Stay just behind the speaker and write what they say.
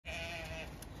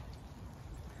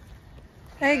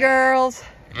Hey girls.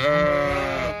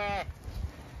 Hey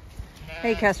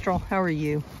Kestrel, how are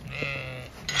you?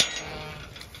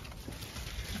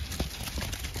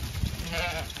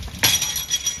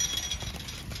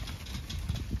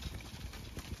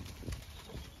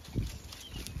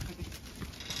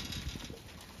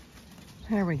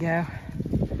 There we go.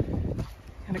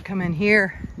 Gotta come in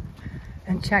here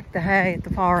and check the hay at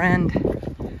the far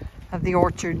end of the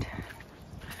orchard.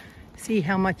 See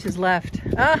how much is left.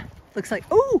 Ah, looks like,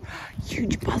 oh,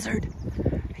 huge buzzard.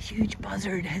 A huge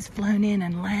buzzard has flown in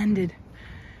and landed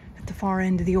at the far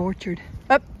end of the orchard.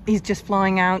 Oh, he's just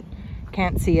flying out.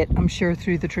 Can't see it, I'm sure,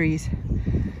 through the trees.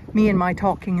 Me and my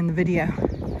talking in the video.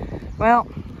 Well,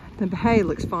 the hay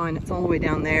looks fine. It's all the way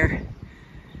down there.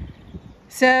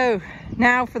 So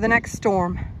now for the next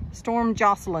storm, Storm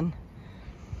Jocelyn,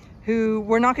 who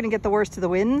we're not going to get the worst of the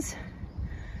winds,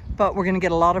 but we're going to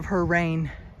get a lot of her rain.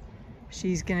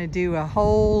 She's going to do a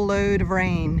whole load of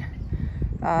rain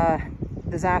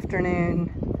this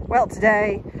afternoon, well,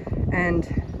 today, and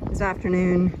this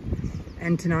afternoon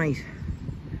and tonight.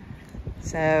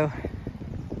 So,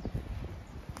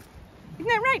 isn't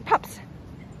that right, pups?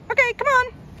 Okay, come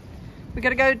on. We got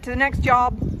to go to the next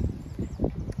job.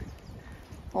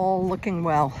 All looking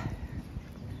well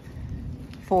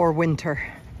for winter.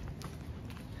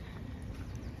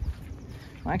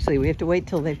 Well, actually, we have to wait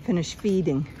till they finish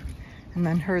feeding and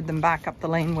then herd them back up the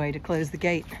laneway to close the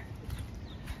gate.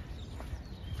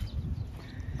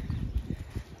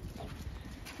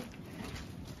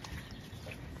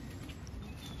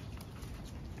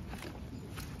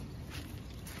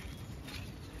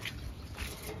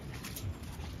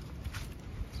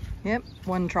 Yep,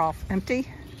 one trough empty.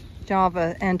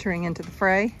 Java entering into the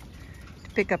fray to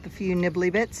pick up a few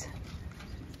nibbly bits.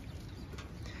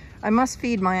 I must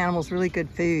feed my animals really good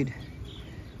food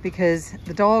because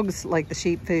the dogs like the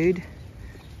sheep food.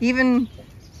 Even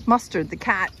Mustard, the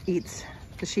cat, eats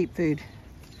the sheep food.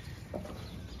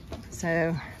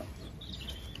 So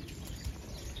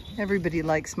everybody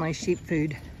likes my sheep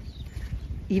food.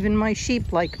 Even my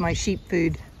sheep like my sheep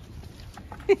food.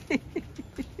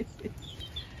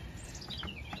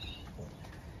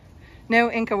 No,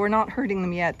 Inca, we're not hurting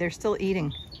them yet. They're still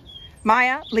eating.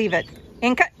 Maya, leave it.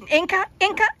 Inca,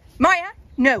 Maya,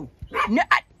 no, no,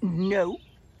 no,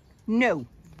 no,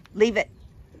 leave it.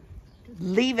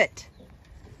 Leave it.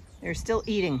 They're still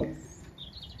eating.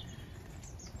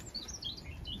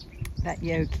 That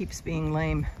yo keeps being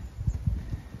lame.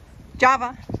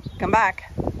 Java, come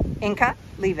back. Inca,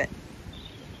 leave it.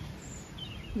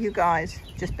 You guys,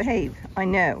 just behave. I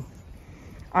know.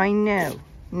 I know.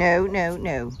 No, no,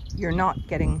 no. You're not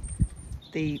getting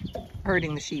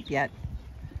herding the sheep yet.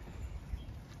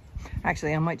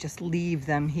 Actually, I might just leave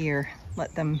them here.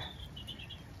 Let them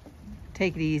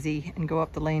take it easy and go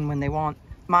up the lane when they want.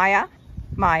 Maya,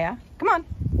 Maya, come on.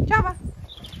 Java,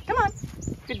 come on.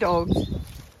 Good dogs.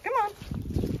 Come on.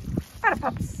 Atta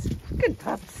pups. Good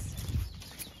pups.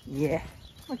 Yeah.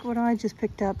 Look what I just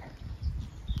picked up.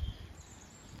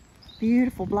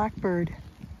 Beautiful blackbird.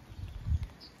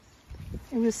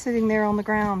 It was sitting there on the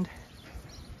ground.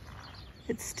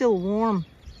 It's still warm.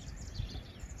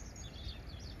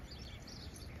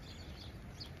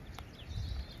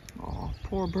 Oh,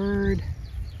 poor bird.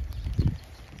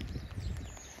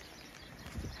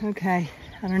 Okay,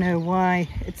 I don't know why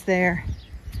it's there.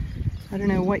 I don't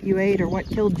know what you ate or what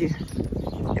killed you.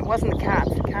 It wasn't the cats.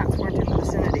 The cats weren't in the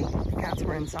vicinity. The cats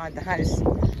were inside the house.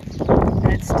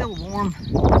 And it's still warm.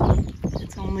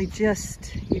 It's only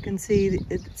just, you can see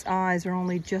its eyes are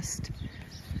only just,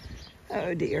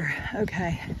 oh dear.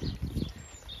 Okay.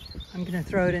 I'm gonna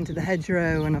throw it into the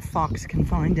hedgerow and a fox can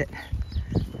find it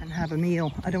and have a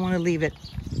meal. I don't want to leave it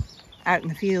out in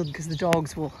the field because the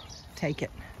dogs will take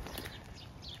it.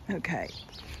 Okay.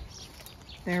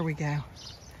 There we go.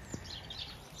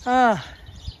 Ah,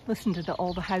 listen to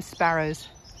all the house sparrows.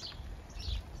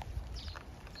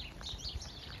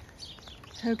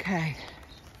 Okay.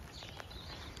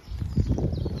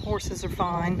 Horses are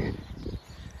fine.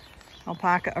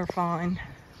 Alpaca are fine.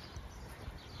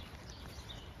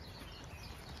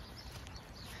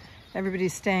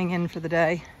 Everybody's staying in for the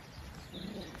day.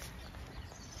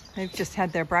 They've just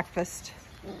had their breakfast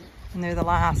and they're the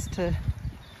last to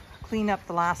clean up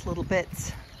the last little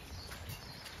bits.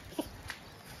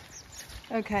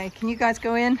 Okay, can you guys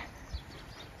go in?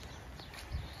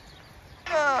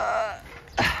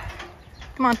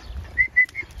 Come on.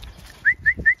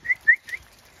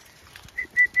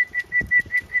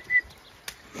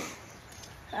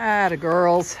 Atta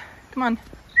girls. Come on.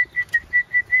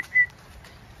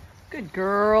 Good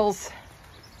girls.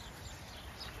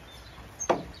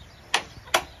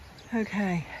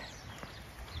 Okay.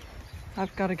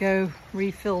 I've got to go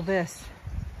refill this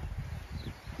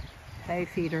hay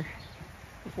feeder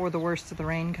before the worst of the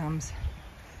rain comes.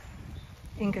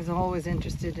 Inca's always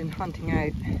interested in hunting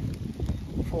out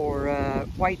for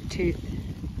white-toothed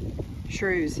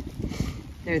shrews.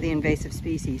 They're the invasive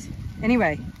species.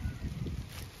 Anyway,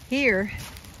 here,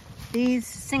 these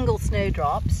single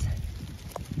snowdrops,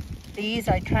 these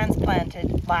I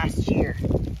transplanted last year.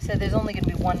 So there's only going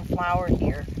to be one flower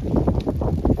here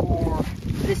for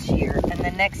this year, and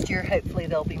then next year hopefully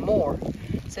there'll be more.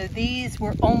 So these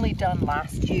were only done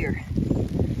last year.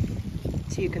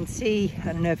 So you can see,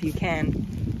 I don't know if you can,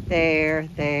 there,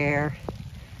 there,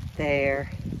 there,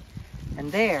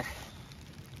 and there.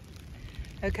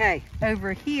 Okay,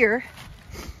 over here,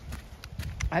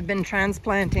 I've been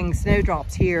transplanting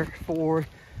snowdrops here for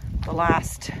the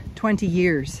last 20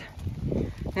 years.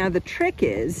 Now the trick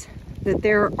is that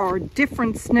there are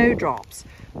different snowdrops.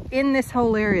 In this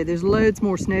whole area, there's loads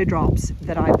more snowdrops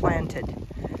that I planted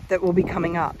that will be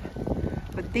coming up.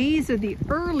 But these are the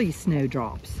early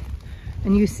snowdrops.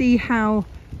 And you see how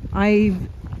I've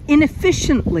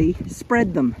inefficiently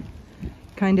spread them.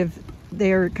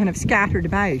 They're kind of scattered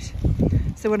about.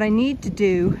 So what I need to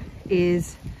do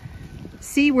is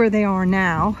see where they are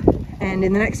now, and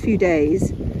in the next few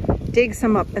days, dig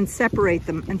some up and separate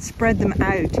them and spread them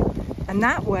out. And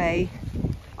that way,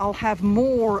 I'll have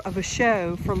more of a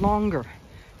show for longer.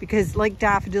 Because like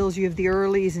daffodils, you have the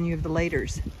earlies and you have the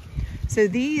laters. So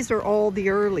these are all the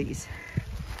earlies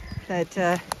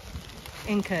that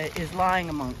Inca is lying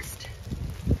amongst,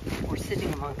 or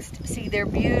sitting amongst. See, they're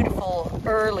beautiful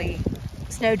early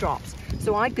snowdrops.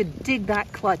 So I could dig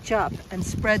that clutch up and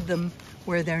spread them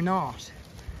where they're not.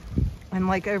 And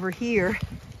like over here,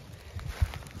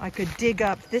 I could dig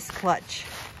up this clutch,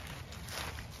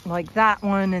 like that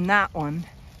one and that one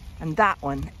and that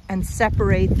one, and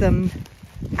separate them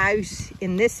out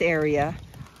in this area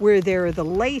where there are the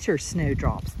later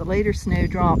snowdrops. The later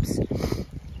snowdrops,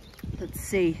 let's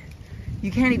see,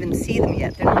 you can't even see them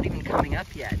yet. They're not even coming up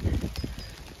yet.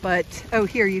 But, oh,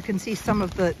 here you can see some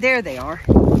of the, there they are.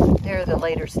 They're the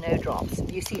later snowdrops.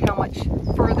 You see how much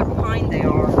further behind they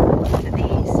are to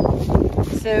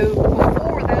these. So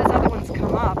before those other ones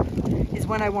come up is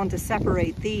when I want to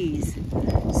separate these.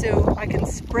 So I can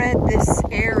spread this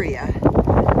area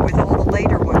with all the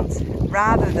later ones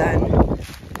rather than,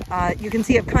 you can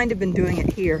see I've kind of been doing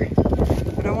it here,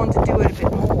 but I want to do it a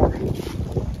bit more.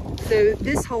 So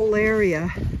this whole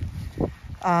area,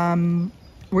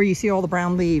 where you see all the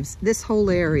brown leaves, this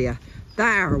whole area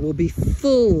there will be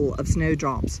full of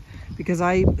snowdrops because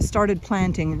I started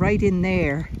planting right in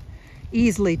there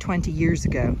easily 20 years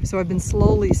ago. So I've been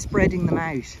slowly spreading them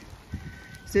out.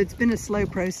 So it's been a slow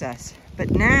process.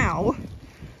 But now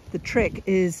the trick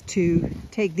is to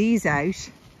take these out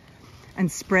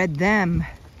and spread them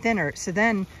thinner. So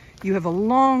then you have a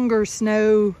longer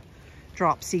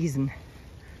snowdrop season,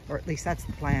 or at least that's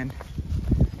the plan.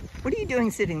 What are you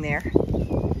doing sitting there?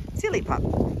 Silly pup.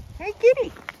 Hey,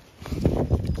 kitty.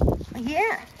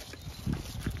 Yeah.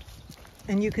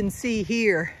 And you can see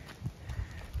here,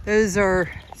 those are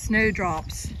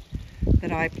snowdrops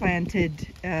that I planted,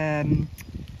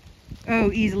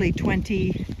 easily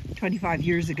 20, 25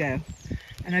 years ago.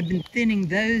 And I've been thinning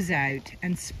those out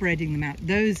and spreading them out.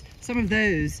 Some of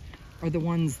those are the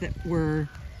ones that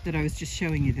I was just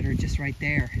showing you that are just right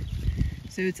there.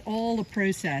 So it's all a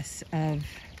process of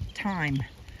time.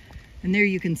 And there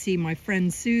you can see my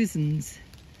friend Susan's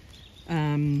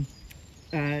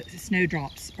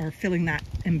snowdrops are filling that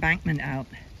embankment out,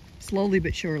 slowly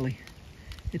but surely.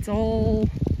 It's all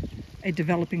a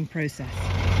developing process.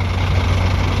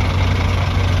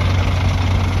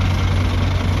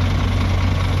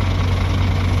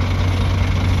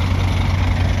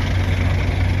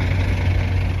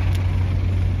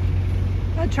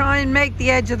 I try and make the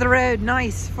edge of the road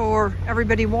nice for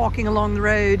everybody walking along the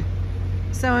road.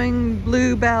 Sowing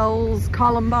bluebells,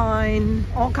 columbine,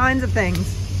 all kinds of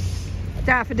things.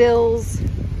 Daffodils,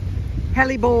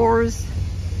 hellebores.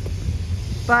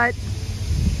 But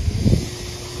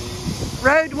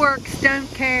roadworks don't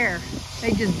care.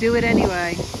 They just do it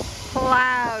anyway.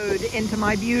 Plowed into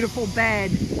my beautiful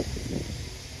bed.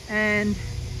 And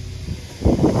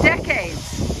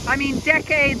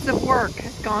decades of work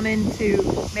has gone into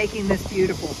making this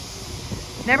beautiful.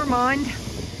 Never mind.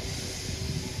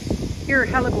 Here are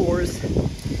hellebores.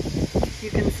 You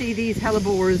can see these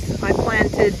hellebores I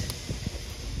planted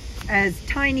as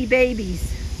tiny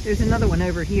babies. There's another one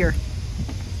over here.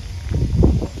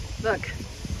 Look,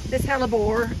 these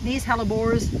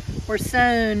hellebores were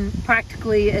sown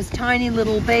practically as tiny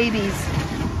little babies,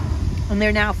 and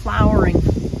they're now flowering,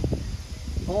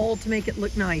 all to make it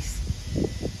look nice.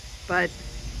 but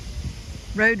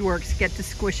roadworks get to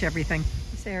squish everything.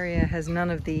 This area has none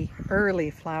of the early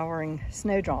flowering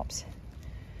snowdrops.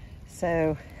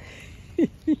 So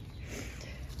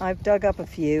I've dug up a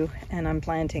few and I'm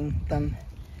planting them.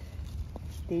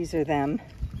 These are them.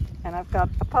 And I've got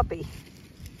a puppy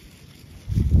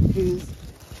who's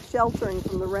sheltering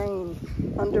from the rain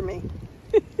under me.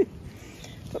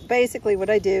 But basically what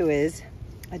I do is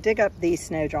I dig up these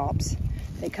snowdrops.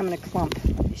 They come in a clump.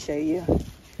 Let me show you.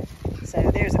 So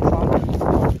there's a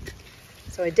clump.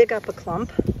 So I dig up a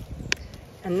clump,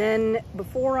 and then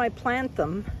before I plant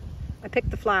them, I pick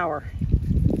the flower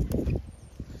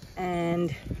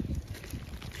and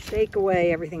shake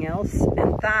away everything else,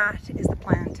 and that is the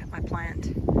plant I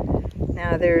plant.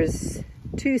 Now there's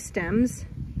 2 stems,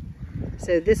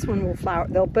 so this one will flower.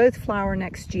 They'll both flower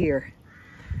next year.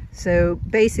 So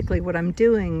basically what I'm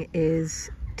doing is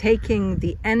taking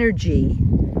the energy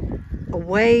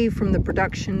away from the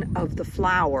production of the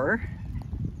flower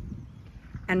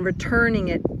and returning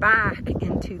it back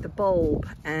into the bulb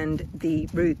and the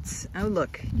roots. Oh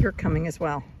look, you're coming as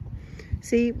well.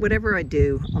 See, whatever I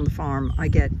do on the farm, I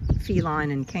get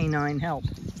feline and canine help.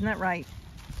 Isn't that right?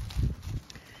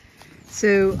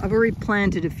 So I've already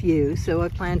planted a few. So I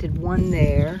planted one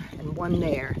there and one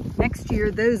there. Next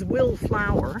year, those will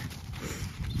flower.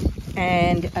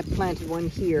 And I planted one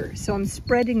here. So I'm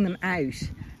spreading them out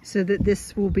so that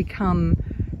this will become,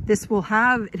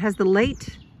 it has the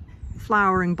late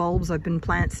flowering bulbs. I've been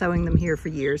sowing them here for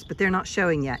years, but they're not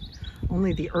showing yet,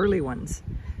 only the early ones.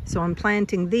 So I'm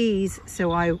planting these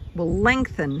so I will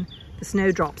lengthen the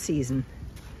snowdrop season.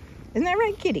 Isn't that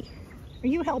right, Kitty? Are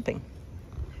you helping?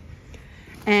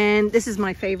 And this is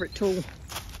my favorite tool.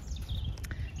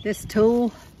 This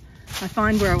tool, I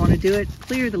find where I want to do it,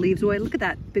 clear the leaves away. Look at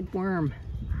that big worm.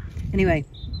 Anyway,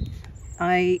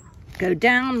 I go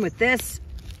down with this,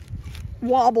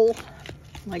 wobble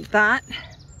like that,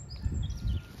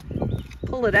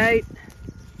 pull it out,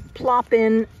 plop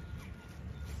in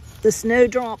the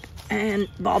snowdrop, and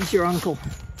Bob's your uncle.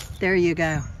 There you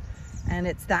go. And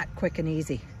it's that quick and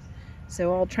easy.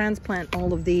 So I'll transplant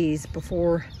all of these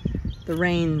before the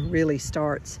rain really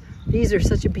starts. These are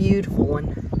such a beautiful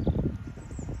one.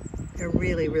 They're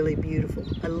really, really beautiful.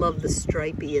 I love the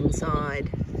stripy inside.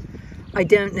 I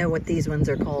don't know what these ones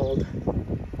are called.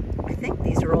 I think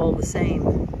these are all the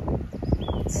same.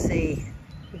 Let's see.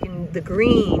 The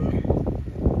green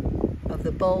of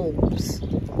the bulbs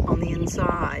on the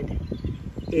inside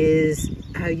is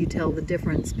how you tell the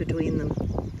difference between them.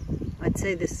 I'd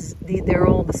say they're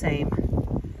all the same.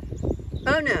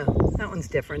 Oh no, that one's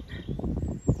different.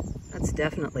 That's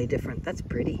definitely different. That's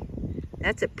pretty.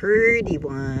 That's a pretty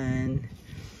one.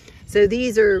 So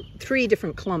these are 3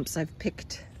 different clumps I've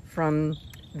picked from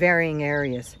varying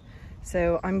areas.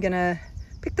 So I'm gonna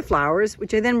pick the flowers,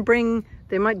 which I then bring,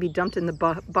 they might be dumped in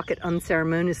the bucket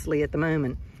unceremoniously at the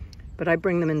moment, but I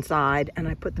bring them inside and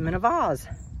I put them in a vase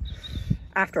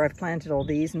after I've planted all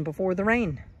these and before the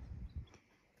rain.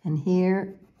 And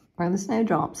here are the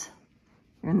snowdrops.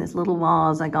 They're in this little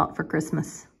vase I got for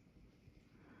Christmas.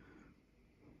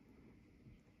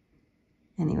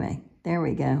 Anyway, there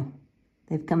we go.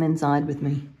 They've come inside with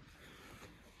me,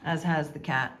 as has the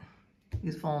cat,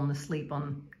 who's fallen asleep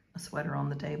on a sweater on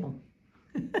the table.